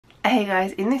Hey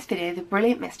guys, in this video the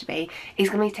brilliant Mr. B is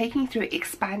going to be taking you through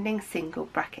expanding single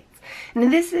brackets. Now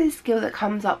this is a skill that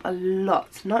comes up a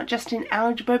lot, not just in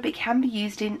algebra but can be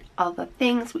used in other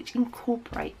things which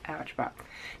incorporate algebra.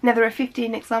 Now there are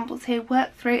 15 examples here,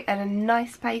 work through at a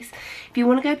nice pace. If you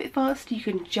want to go a bit faster you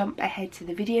can jump ahead to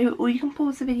the video or you can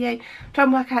pause the video, try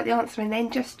and work out the answer and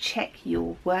then just check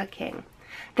you're working.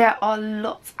 There are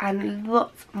lots and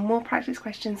lots more practice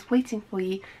questions waiting for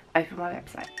you over my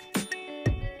website.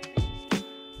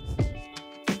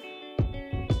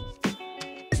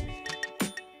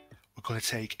 We're going to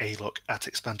take a look at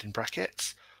expanding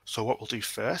brackets. So what we'll do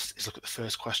first is look at the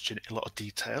first question in a lot of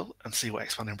detail and see what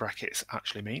expanding brackets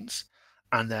actually means.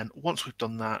 And then once we've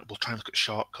done that, we'll try and look at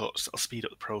shortcuts that'll speed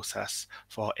up the process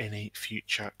for any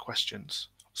future questions.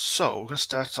 So we're going to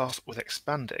start off with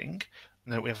expanding.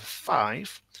 Now we have a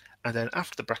 5, and then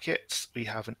after the brackets we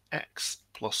have an x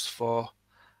plus 4,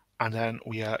 and then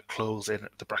we are closing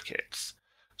the brackets.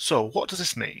 So what does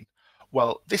this mean?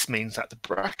 Well, this means that the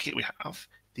bracket we have,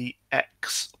 the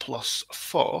x plus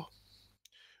 4,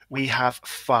 we have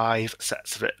 5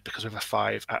 sets of it because we have a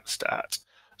 5 at the start.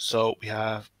 So we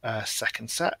have a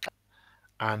second set,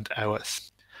 and our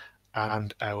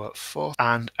fourth,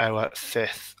 and our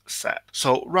fifth set.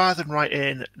 So rather than write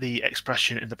in the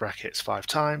expression in the brackets 5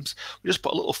 times, we just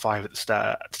put a little 5 at the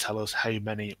start to tell us how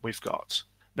many we've got.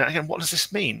 Now again, what does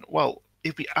this mean? Well,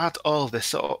 if we add all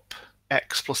this up,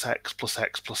 x plus x plus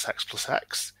x plus x plus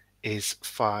x is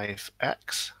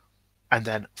 5x. And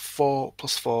then 4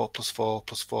 plus 4 plus 4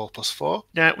 plus 4 plus 4.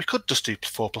 Now we could just do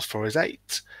 4 plus 4 is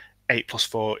 8. 8 plus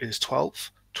 4 is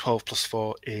 12. 12 plus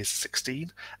 4 is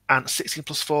 16. And 16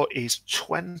 plus 4 is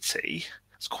 20.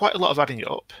 It's quite a lot of adding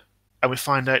it up. And we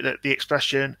find out that the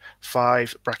expression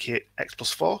 5 bracket x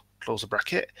plus 4, close the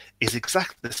bracket, is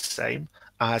exactly the same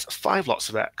as 5 lots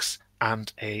of x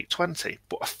and a 20.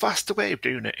 But a faster way of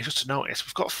doing it is just to notice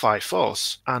we've got 5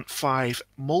 fours, and 5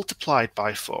 multiplied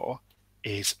by 4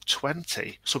 is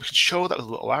 20. So we can show that with a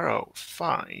little arrow.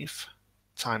 5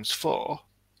 times 4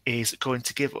 is going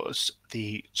to give us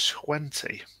the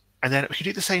 20. And then we can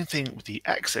do the same thing with the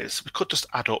x's. We could just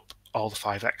add up all the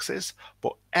 5 x's,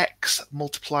 but x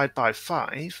multiplied by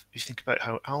 5, if you think about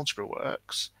how algebra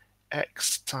works,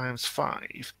 x times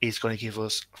 5 is going to give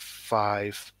us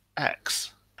 5x.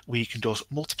 We can just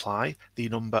multiply the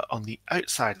number on the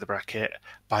outside of the bracket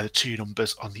by the two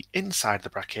numbers on the inside of the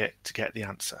bracket to get the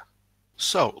answer.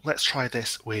 So let's try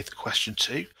this with question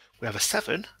 2. We have a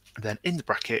 7, and then in the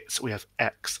brackets we have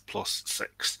x plus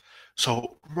 6.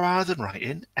 So rather than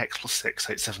writing x plus 6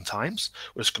 out 7 times,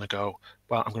 we're just going to go,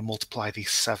 well, I'm going to multiply the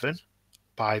 7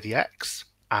 by the x,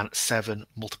 and 7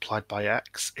 multiplied by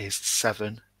x is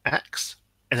 7x.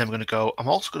 And then we're going to go, I'm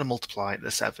also going to multiply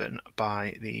the 7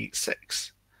 by the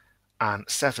 6. And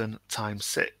 7 times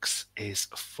 6 is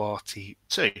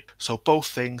 42. So both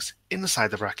things inside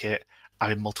the bracket are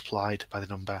being multiplied by the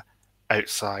number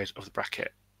outside of the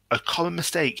bracket. A common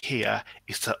mistake here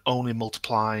is to only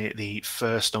multiply the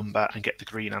first number and get the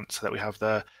green answer that we have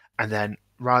there, and then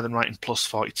rather than writing plus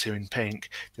 42 in pink,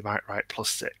 they might write plus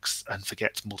 6 and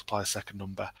forget to multiply the second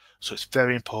number. So it's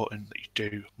very important that you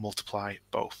do multiply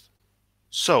both.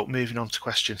 So moving on to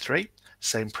question 3,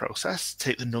 same process.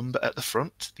 Take the number at the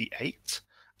front, the 8,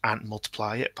 and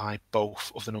multiply it by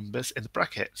both of the numbers in the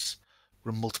brackets.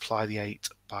 We'll multiply the 8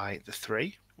 by the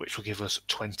 3, which will give us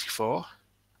 24.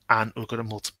 And we're going to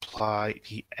multiply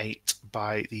the 8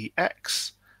 by the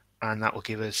x, and that will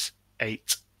give us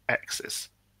 8 x's.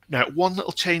 Now, one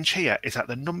little change here is that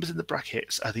the numbers in the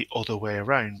brackets are the other way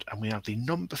around, and we have the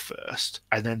number first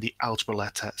and then the algebra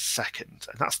letter second,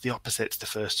 and that's the opposite to the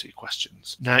first 2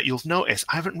 questions. Now, you'll notice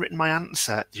I haven't written my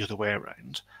answer the other way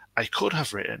around. I could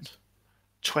have written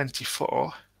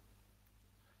 24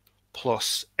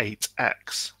 plus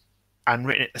 8x and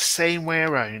written it the same way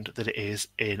around that it is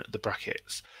in the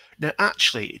brackets. Now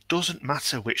actually it doesn't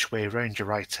matter which way around you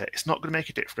write it, it's not going to make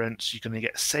a difference, you're going to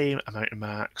get the same amount of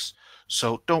marks,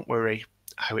 so don't worry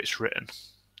how it's written,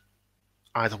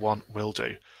 either one will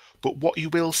do. But what you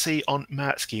will see on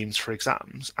mark schemes for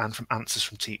exams and from answers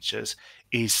from teachers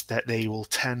is that they will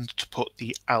tend to put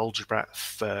the algebra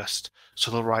first,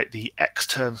 so they'll write the x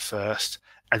term first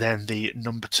and then the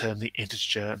number term, the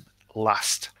integer term,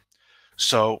 last.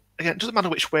 So again, it doesn't matter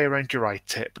which way around you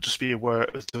write it, but just be aware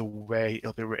of the way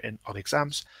it'll be written on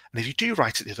exams. And if you do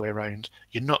write it the other way around,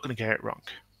 you're not going to get it wrong.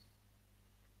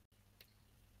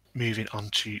 Moving on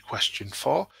to question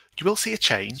 4, you will see a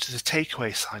change. There's a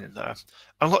takeaway sign in there.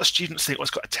 And a lot of students think, well,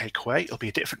 it's got a takeaway, it'll be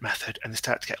a different method, and they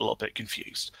start to get a little bit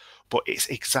confused. But it's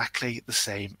exactly the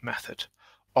same method.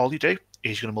 All you do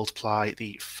is you're going to multiply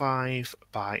the 5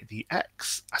 by the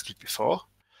x, as we did before.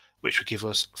 which will give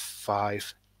us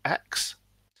 5x.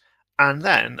 And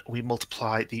then we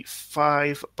multiply the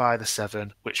 5 by the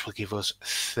 7, which will give us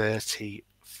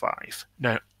 35.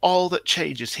 Now, all that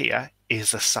changes here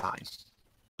is the sign.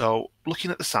 So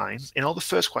looking at the signs, in all the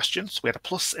first questions, we had a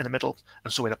plus in the middle,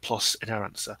 and so we had a plus in our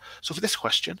answer. So for this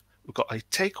question, we've got a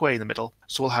takeaway in the middle,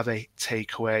 so we'll have a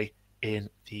takeaway in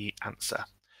the answer.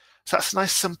 So that's a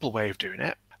nice simple way of doing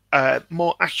it.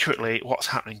 More accurately, what's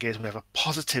happening is we have a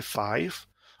positive 5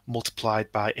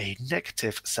 multiplied by a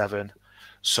negative 7.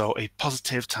 So a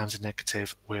positive times a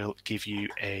negative will give you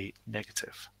a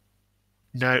negative.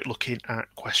 Now looking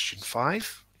at question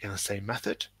 5, in the same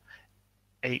method,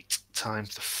 8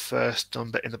 times the first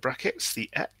number in the brackets, the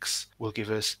x, will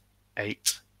give us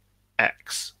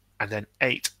 8x. And then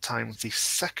 8 times the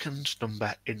second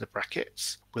number in the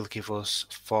brackets will give us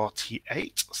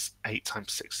 48. 8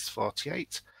 times 6 is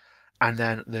 48. And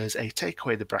then there's a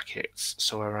takeaway in the brackets,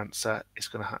 so our answer is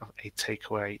going to have a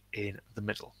takeaway in the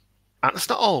middle. And that's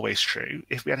not always true.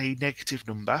 If we had a negative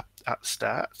number at the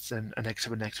start, then a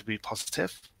negative and negative would be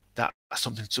positive. That's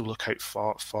something to look out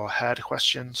for harder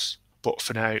questions. But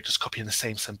for now, just copying the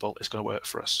same symbol is going to work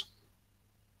for us.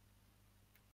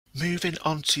 Moving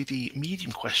on to the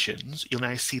medium questions, you'll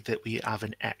now see that we have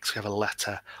an X, we have a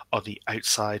letter on the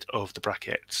outside of the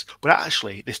brackets. But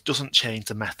actually, this doesn't change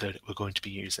the method we're going to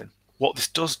be using. What this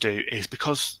does do is,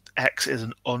 because X is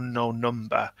an unknown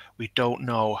number, we don't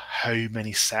know how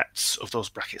many sets of those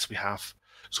brackets we have.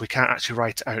 So we can't actually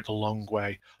write it out a long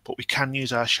way, but we can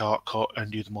use our shortcut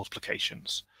and do the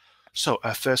multiplications. So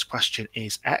our first question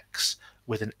is X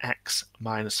with an X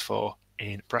minus 4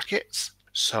 in brackets.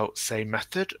 So same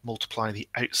method, multiply the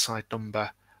outside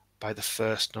number by the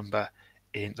first number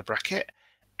in the bracket.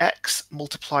 X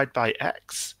multiplied by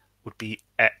X would be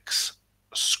X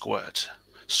squared.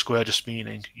 Square just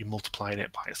meaning you're multiplying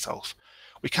it by itself.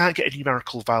 We can't get a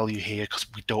numerical value here because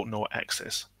we don't know what X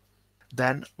is.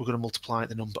 Then we're going to multiply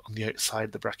the number on the outside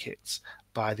of the brackets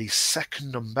by the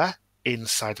second number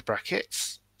inside the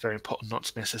brackets. Very important not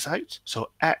to miss this out.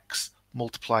 So X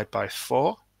multiplied by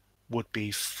 4 would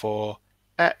be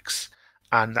 4x,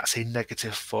 and that's a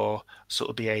negative 4, so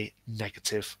it'll be a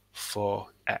negative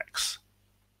 4x.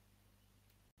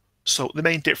 So the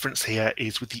main difference here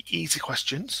is with the easy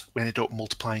questions, we ended up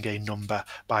multiplying a number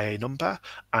by a number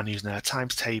and using our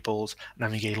times tables and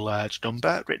having a large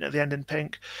number written at the end in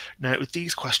pink. Now with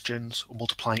these questions, we're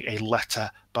multiplying a letter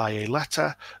by a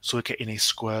letter, so we're getting a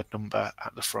squared number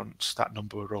at the front. That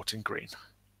number we wrote in green.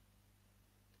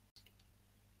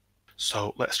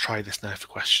 So let's try this now for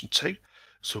question 2.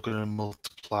 So we're going to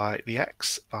multiply the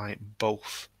x by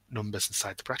both numbers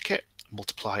inside the bracket,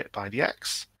 multiply it by the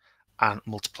x, and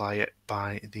multiply it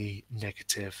by the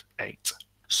negative 8.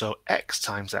 So x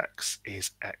times x is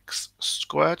x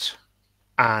squared,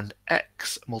 and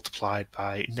x multiplied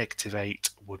by negative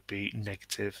 8 would be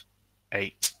negative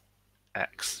 8x.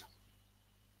 Let's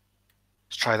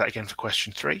try that again for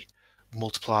question 3.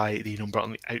 Multiply the number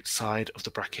on the outside of the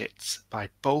brackets by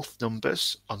both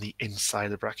numbers on the inside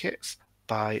of the brackets,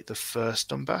 by the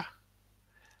first number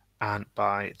and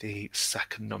by the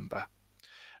second number.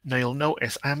 Now you'll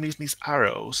notice I'm using these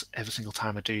arrows every single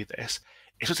time I do this.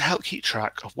 It's just to help keep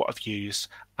track of what I've used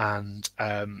and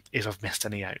if I've missed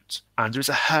any out. And there is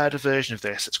a harder version of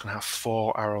this that's going to have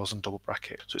 4 arrows and double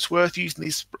brackets. So it's worth using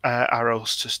these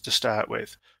arrows to start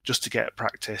with, just to get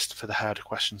practiced for the harder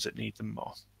questions that need them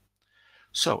more.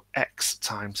 So x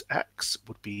times x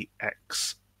would be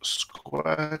x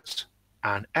squared,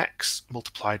 and x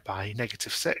multiplied by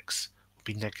negative 6 would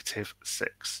be negative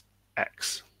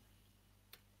 6x.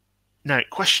 Now,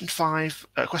 question 4 is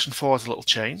a little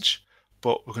change,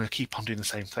 but we're going to keep on doing the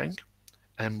same thing,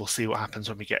 and we'll see what happens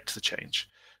when we get to the change.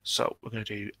 So we're going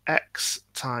to do x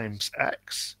times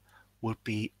x would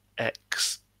be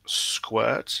x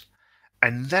squared,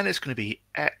 and then it's going to be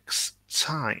x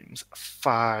times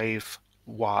 5y.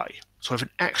 So we have an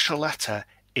extra letter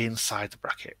inside the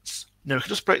brackets. Now we can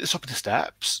just break this up into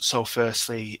steps. So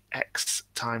firstly, x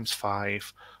times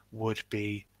 5 would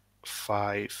be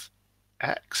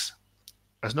 5x.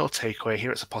 There's no takeaway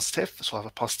here, it's a positive, so we'll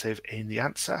have a positive in the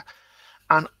answer.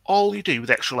 And all you do with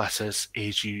extra letters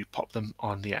is you pop them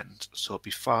on the end. So it'll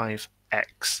be 5xy.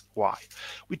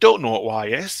 We don't know what y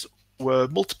is. We're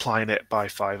multiplying it by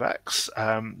 5x,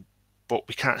 but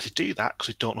we can't actually do that because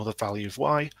we don't know the value of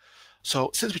y.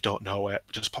 So since we don't know it,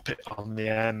 we just pop it on the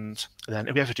end. And then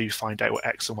if we ever do find out what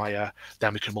x and y are,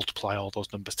 then we can multiply all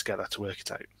those numbers together to work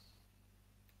it out.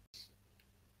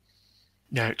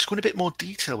 Now, to go in a bit more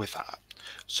detail with that,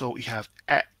 so we have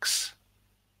x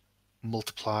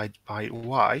multiplied by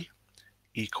y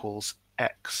equals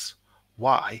x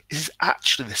y, is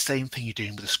actually the same thing you're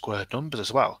doing with the squared numbers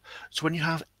as well. So when you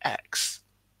have x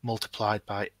multiplied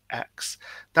by x,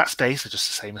 that's basically just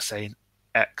the same as saying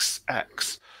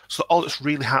xx. So all that's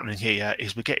really happening here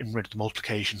is we're getting rid of the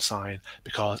multiplication sign,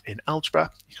 because in algebra,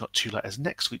 you've got two letters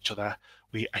next to each other,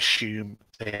 we assume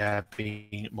they are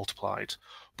being multiplied.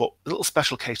 But the little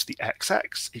special case of the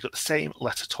xx, you've got the same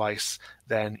letter twice,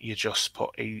 then you just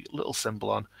put a little symbol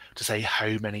on to say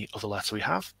how many other letters we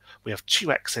have. We have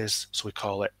two x's, so we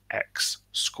call it x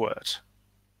squared.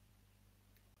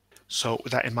 So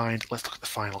with that in mind, let's look at the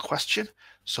final question.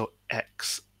 So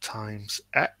x times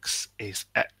x is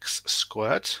x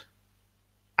squared,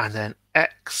 and then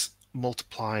x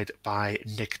multiplied by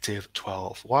negative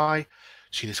 12y.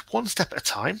 So this one step at a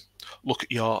time. Look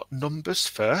at your numbers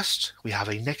first. We have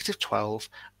a negative 12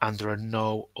 and there are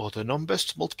no other numbers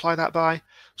to multiply that by,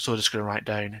 so we're just going to write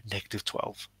down negative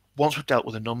 12. Once we've dealt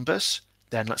with the numbers,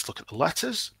 then let's look at the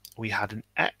letters. We had an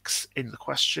x in the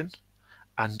question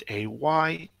and a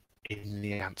y in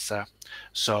the answer.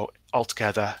 So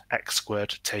altogether, x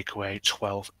squared take away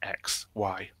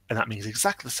 12xy. And that means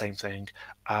exactly the same thing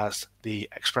as the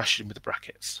expression with the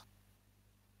brackets.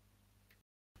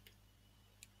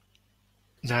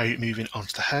 Now moving on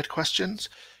to the head questions,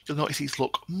 you'll notice these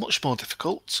look much more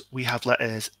difficult. We have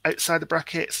letters outside the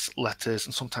brackets, letters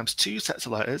and sometimes two sets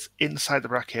of letters inside the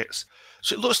brackets.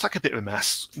 So it looks like a bit of a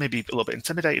mess, maybe a little bit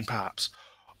intimidating perhaps,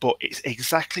 but it's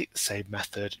exactly the same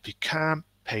method. Be calm,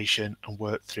 patient and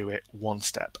work through it one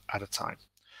step at a time.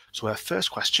 So our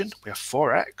first question, we have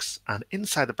 4x, and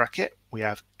inside the bracket we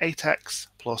have 8x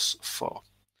plus 4.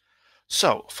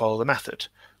 So follow the method.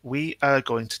 We are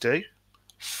going to do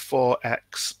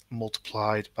 4x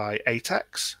multiplied by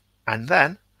 8x, and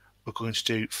then we're going to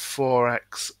do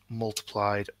 4x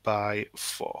multiplied by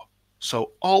 4.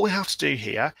 So all we have to do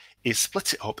here is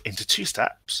split it up into two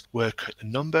steps, work out the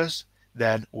numbers,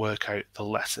 then work out the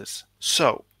letters.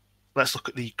 So let's look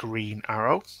at the green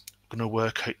arrow. I'm going to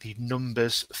work out the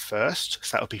numbers first,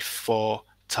 so that would be 4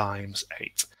 times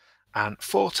 8. And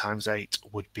 4 times 8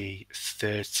 would be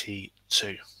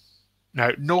 32.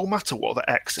 Now, no matter what the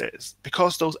x is,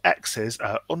 because those x's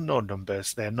are unknown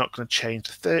numbers, they're not going to change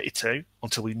to 32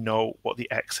 until we know what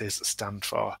the x's stand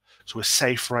for. So we're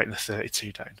safe writing the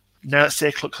 32 down. Now let's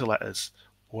take a look at the letters.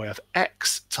 We have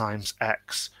x times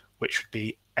x, which would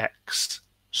be x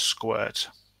squared.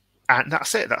 And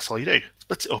that's it, that's all you do.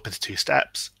 Split it up into two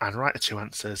steps and write the two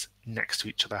answers next to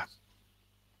each other.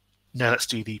 Now let's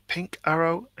do the pink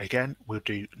arrow. Again, we'll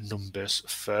do numbers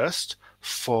first.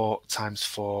 4 times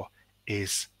 4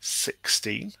 is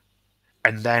 16.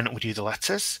 And then we do the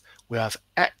letters. We have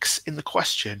x in the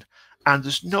question and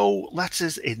there's no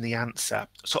letters in the answer.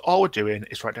 So all we're doing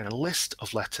is write down a list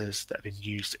of letters that have been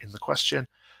used in the question.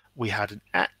 We had an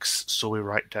x, so we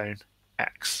write down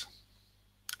x.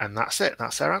 And that's it,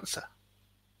 that's our answer.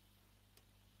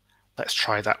 Let's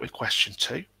try that with question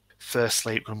 2.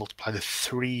 Firstly, we're going to multiply the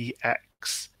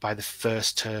 3x by the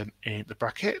first term in the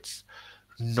brackets.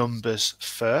 Numbers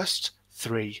first,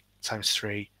 3 times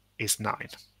 3 is 9.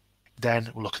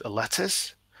 Then we'll look at the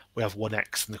letters. We have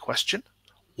 1x in the question,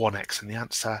 1x in the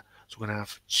answer, so we're going to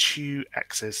have 2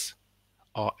 x's,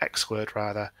 or x squared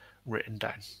rather, written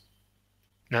down.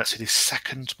 Now let's do the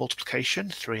second multiplication,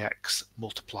 3x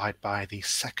multiplied by the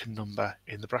second number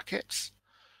in the brackets.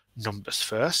 Numbers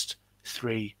first,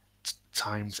 3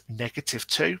 times negative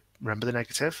 2, remember the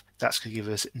negative, that's going to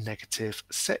give us negative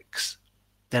 6.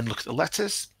 Then look at the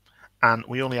letters, and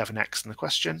we only have an x in the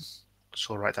question,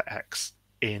 so we'll write that x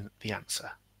in the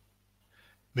answer.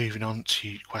 Moving on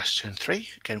to question 3,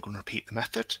 again we're going to repeat the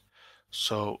method.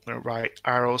 So I'm going to write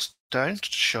arrows down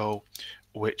to show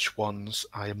which ones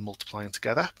I am multiplying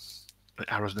together.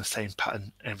 The arrows in the same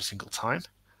pattern every single time.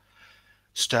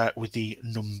 Start with the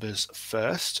numbers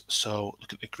first, so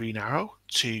look at the green arrow,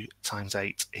 2 times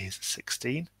 8 is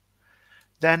 16.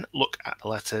 Then look at the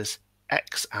letters,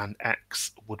 x and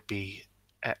x would be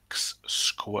x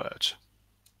squared.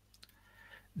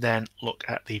 Then look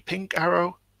at the pink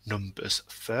arrow, numbers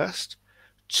first,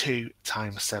 2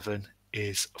 times 7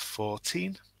 is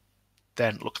 14.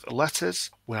 Then look at the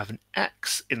letters, we have an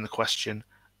x in the question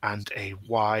and a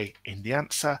y in the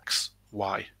answer, x,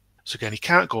 y. So again, you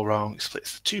can't go wrong, it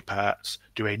splits the two parts,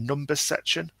 do a numbers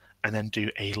section and then do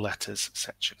a letters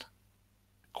section.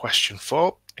 Question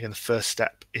 4, again the first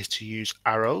step is to use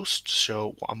arrows to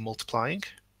show what I'm multiplying.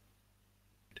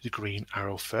 Do the green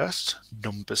arrow first,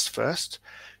 numbers first,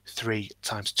 3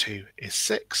 times 2 is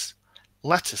 6,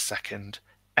 letters second,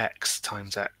 x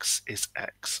times x is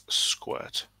x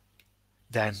squared.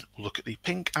 Then look at the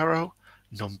pink arrow,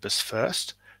 numbers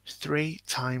first, 3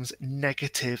 times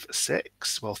negative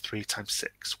 6, well, 3 times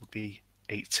 6 would be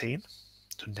 18,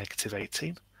 so negative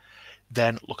 18.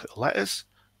 Then look at the letters.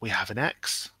 We have an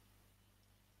X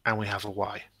and we have a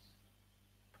Y.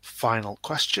 Final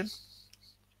question.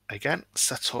 Again,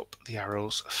 set up the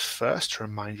arrows first to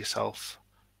remind yourself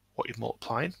what you're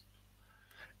multiplying.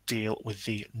 Deal with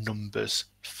the numbers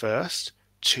first.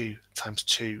 2 times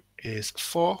 2 is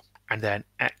 4, and then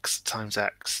X times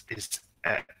X is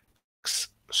X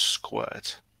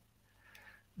squared.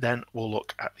 Then we'll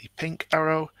look at the pink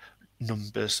arrow,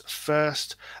 numbers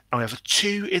first, and we have a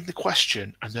 2 in the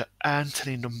question, and there aren't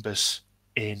any numbers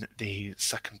in the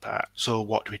second part. So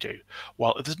what do?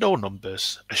 Well, if there's no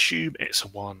numbers, assume it's a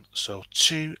 1. So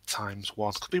 2 times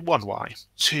 1 could be 1y.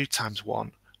 2 times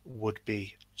 1 would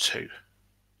be 2.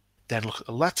 Then look at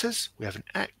the letters. We have an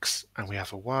X and we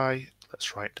have a Y.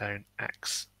 Let's write down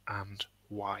X and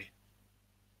Y.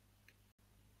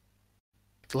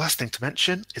 The last thing to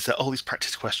mention is that all these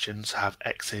practice questions have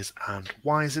X's and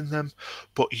Y's in them,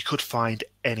 but you could find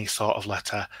any sort of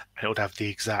letter and it would have the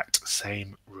exact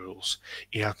same rules.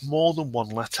 If you have more than one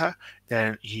letter,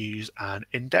 then use an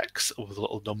index with a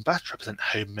little number to represent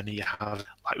how many you have,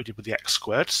 like we did with the X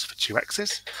squared for 2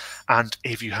 X's. And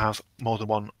if you have more than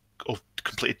one of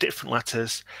completely different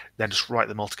letters, then just write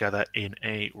them all together in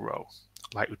a row,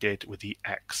 like we did with the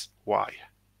X, Y.